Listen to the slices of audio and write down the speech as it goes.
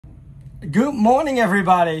Good morning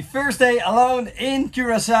everybody, first day alone in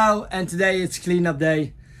Curacao and today it's cleanup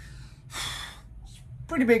day.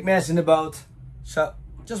 Pretty big mess in the boat, so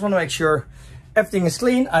just want to make sure everything is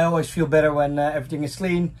clean. I always feel better when everything is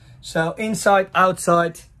clean. So inside,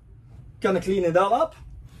 outside, gonna clean it all up.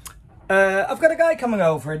 I've got a guy coming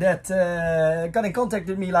over that got in contact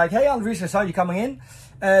with me like, hey Andries, are you coming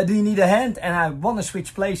in? Do you need a hand? And I want to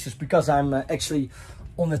switch places because I'm actually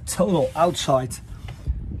on the total outside.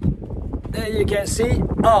 There you can see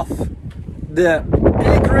off the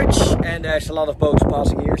anchorage and there's a lot of boats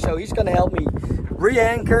passing here. So he's gonna help me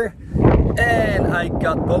re-anchor. And I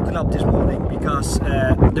got woken up this morning because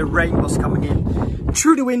the rain was coming in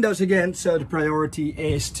through the windows again. So the priority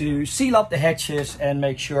is to seal up the hatches and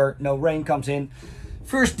make sure no rain comes in.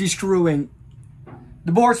 First descrewing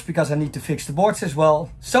the boards because I need to fix the boards as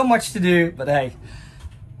well. So much to do, but hey,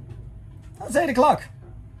 it's 8 o'clock.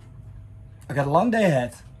 I got a long day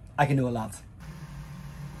ahead. I can do a lot.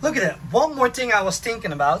 Look at that. One more thing I was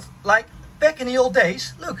thinking about. Like back in the old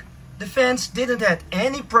days, look, the fence didn't have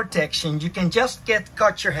any protection. You can just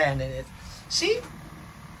cut your hand in it. See?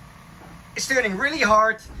 It's turning really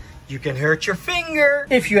hard. You can hurt your finger.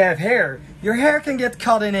 If you have hair, your hair can get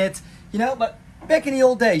caught in it. You know, but back in the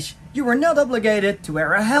old days, you were not obligated to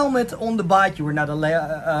wear a helmet on the bike. You were not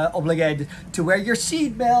obligated to wear your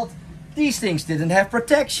seat belt. These things didn't have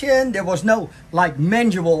protection. There was no like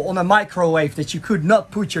manual on a microwave that you could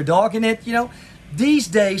not put your dog in it, you know. These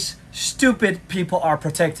days, stupid people are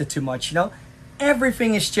protected too much, you know.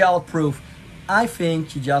 Everything is child-proof. I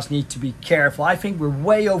think you just need to be careful. I think we're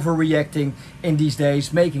way overreacting in these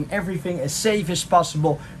days, making everything as safe as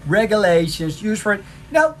possible. Regulations, use for it.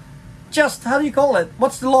 You know, just, how do you call it?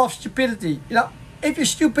 What's the law of stupidity? You know, if you're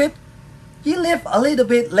stupid, you live a little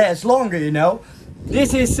bit less longer, you know.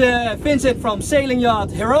 This is Vincent from Sailing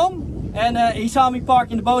Yacht Heron, and he saw me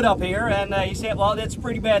parking the boat up here, and he said, well, that's a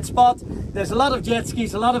pretty bad spot. There's a lot of jet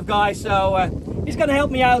skis, a lot of guys, so he's gonna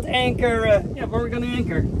help me out anchor. Yeah, where are we gonna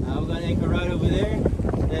anchor? We're gonna anchor right over there.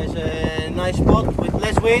 There's a nice spot with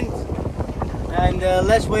less wind and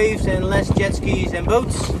less waves and less jet skis and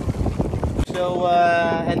boats. So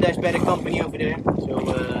and there's better company over there. So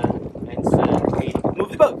let's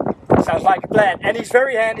move the boat. Sounds like a plan, and he's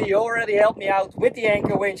very handy. He already helped me out with the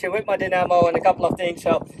anchor winch and with my dynamo and a couple of things,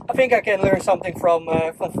 so I think I can learn something from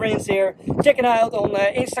friends here. Check it out on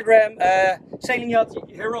Instagram, Sailing Yacht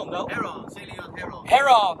Heron, no? Heron, Sailing Yacht Heron.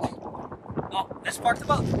 Heron! Oh, let's park the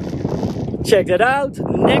boat. Check that out,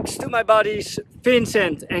 next to my buddies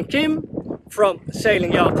Vincent and Kim from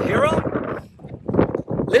Sailing Yacht Heron.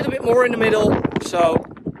 A little bit more in the middle, so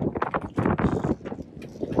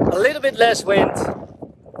a little bit less wind.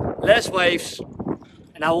 Less waves,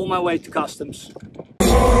 and now on my way to customs.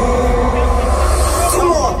 Come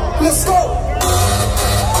on, let's go!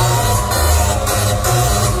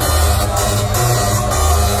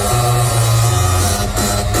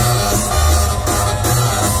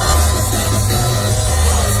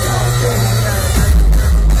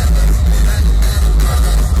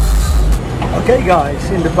 Okay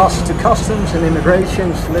guys, in the bus to customs and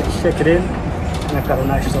immigrations, let's check it in, and I've got a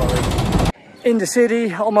nice story. In the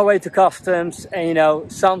city, on my way to customs, and you know,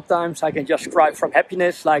 sometimes I can just cry from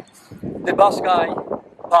happiness. Like the bus guy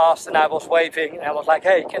passed and I was waving and I was like,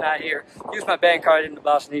 hey, can I use my bank card in the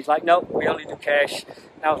bus? And he's like, no, we only do cash.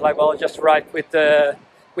 And I was like, well, just ride with the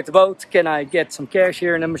boat. Can I get some cash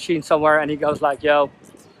here in the machine somewhere? And he goes like, yo,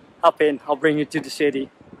 hop in, I'll bring you to the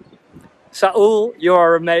city. Saul, you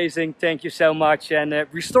are amazing, thank you so much, and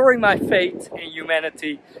restoring my faith in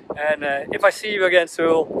humanity. And if I see you again,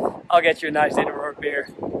 Saul, I'll get you a nice dinner or a beer.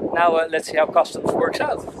 Now let's see how customs works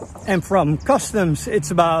out. And from customs, it's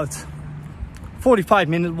about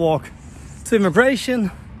 45-minute walk to immigration.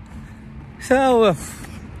 So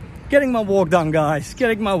getting my walk done, guys,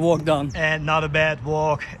 getting my walk done. And not a bad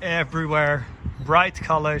walk everywhere. Bright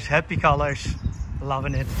colors, happy colors,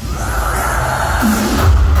 loving it.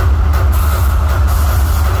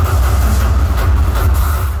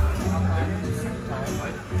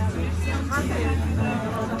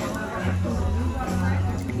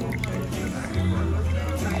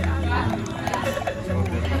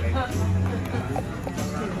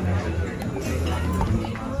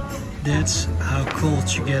 That's how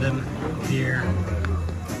cold you get them here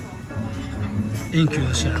in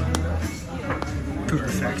Curacao.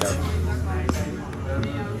 Perfect.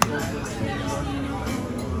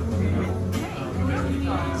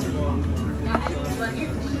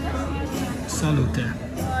 Salute.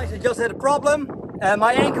 Guys, I just had a problem.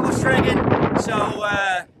 My anchor was dragging, so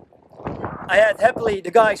I had happily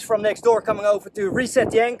the guys from next door coming over to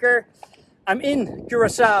reset the anchor. I'm in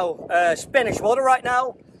Curacao, Spanish water right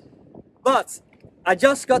now. But I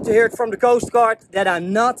just got to hear it from the Coast Guard that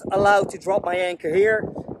I'm not allowed to drop my anchor here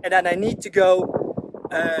and that I need to go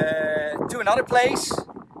to another place,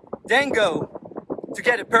 then go to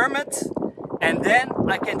get a permit, and then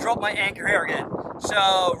I can drop my anchor here again.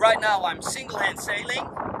 So right now I'm single-hand sailing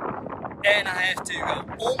and I have to go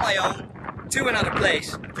on my own to another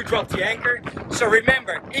place to drop the anchor. So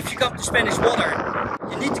remember, if you come to Spanish water,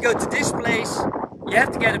 you need to go to this place, you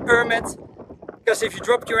have to get a permit, because if you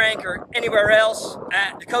drop your anchor anywhere else,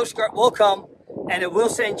 the Coast Guard will come and it will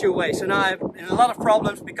send you away. So now I'm in a lot of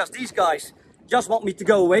problems because these guys just want me to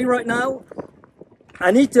go away right now.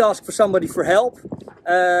 I need to ask for somebody for help.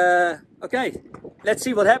 Okay, let's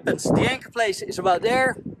see what happens. The anchor place is about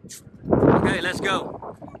there. Okay, let's go.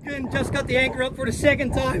 Just got the anchor up for the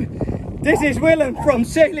second time. This is Willem from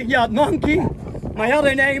Sailing Yacht Monkey. My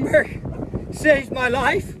other neighbor saved my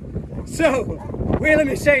life. So Willem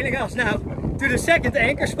is sailing us now to the second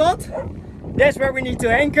anchor spot. That's where we need to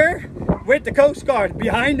anchor with the Coast Guard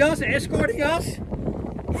behind us, escorting us.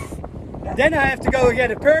 Then I have to go and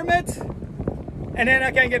get a permit and then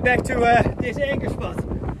I can get back to this anchor spot.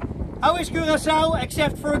 How is Curacao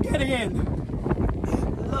except for getting in?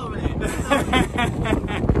 Lovely.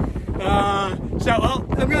 So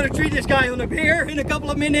I'm going to treat this guy on a beer in a couple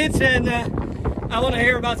of minutes, and I want to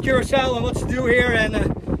hear about Curacao and what to do here.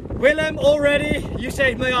 And Willem, already, you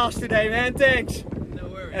saved my ass today, man. Thanks. No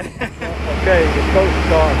worries. Okay, the Coast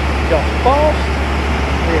Guard just passed.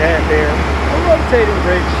 We have here a rotating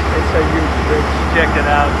bridge. It's a huge bridge. Check it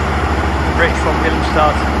out. The bridge from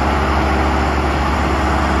Willemstad.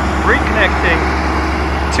 Reconnecting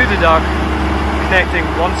to the dock, connecting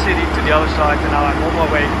one city to the other side, and now I'm on my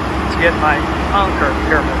way to get my anchor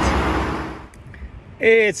permit.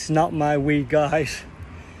 It's not my week, guys.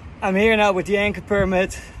 I'm here now with the anchor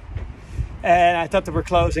permit, and I thought they were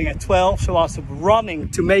closing at 12, so I was running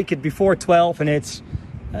to make it before 12, and it's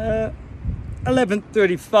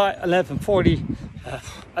 11:35, 11:40,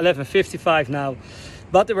 11:55 now,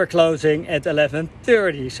 but they were closing at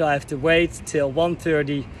 11:30, so I have to wait till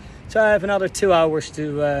 1:30. So I have another 2 hours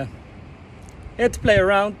to play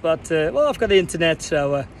around, but well, I've got the internet,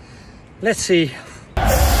 so let's see.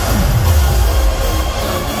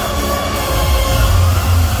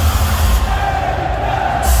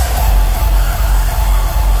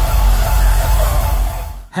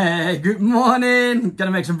 Hey, good morning.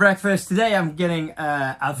 Gonna make some breakfast. Today I'm getting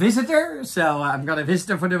a visitor, so I'm gonna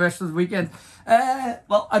visitor for the rest of the weekend.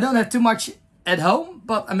 Well, I don't have too much at home,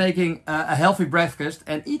 but I'm making a healthy breakfast,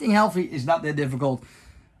 and eating healthy is not that difficult.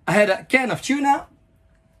 I had a can of tuna,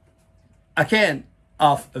 a can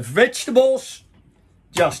of vegetables,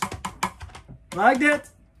 just like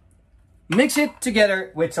that. Mix it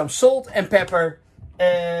together with some salt and pepper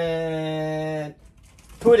and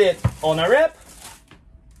put it on a wrap.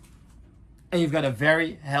 And you've got a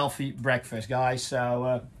very healthy breakfast, guys.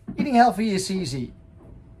 So eating healthy is easy.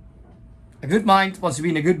 A good mind wants to be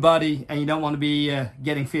in a good body, and you don't want to be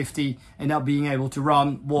getting 50 and not being able to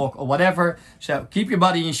run, walk, or whatever. So keep your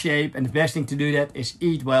body in shape, and the best thing to do that is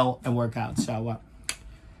eat well and work out. So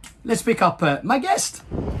let's pick up my guest.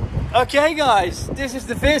 Okay, guys, this is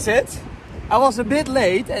the visit. I was a bit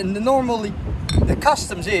late, and normally the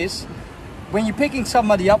customs is when you're picking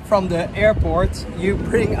somebody up from the airport, you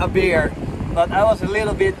bring a beer. But I was a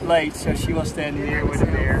little bit late, so she was standing here with a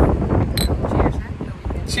beer.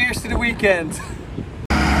 Cheers to the weekend.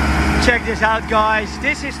 Check this out, guys.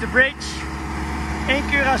 This is the bridge in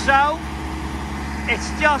Curacao. It's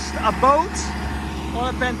just a boat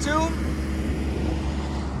on a pontoon.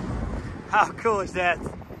 How cool is that?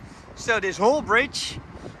 So this whole bridge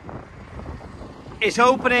is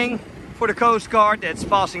opening for the Coast Guard that's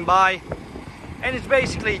passing by. And it's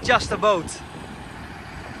basically just a boat.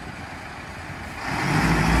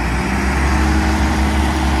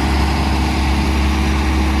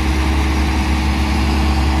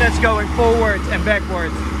 That's going forward and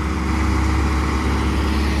backward.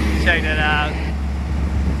 Check that out.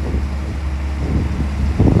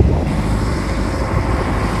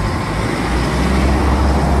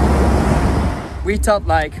 We thought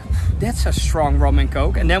like, that's a strong rum and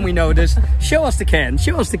coke, and then we noticed, show us the can,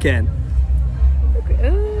 show us the can.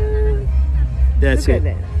 That's it.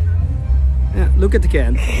 Yeah, look at the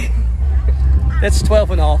can. That's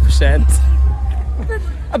 12.5%.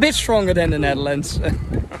 A bit stronger than the Netherlands.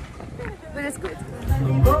 But it's good.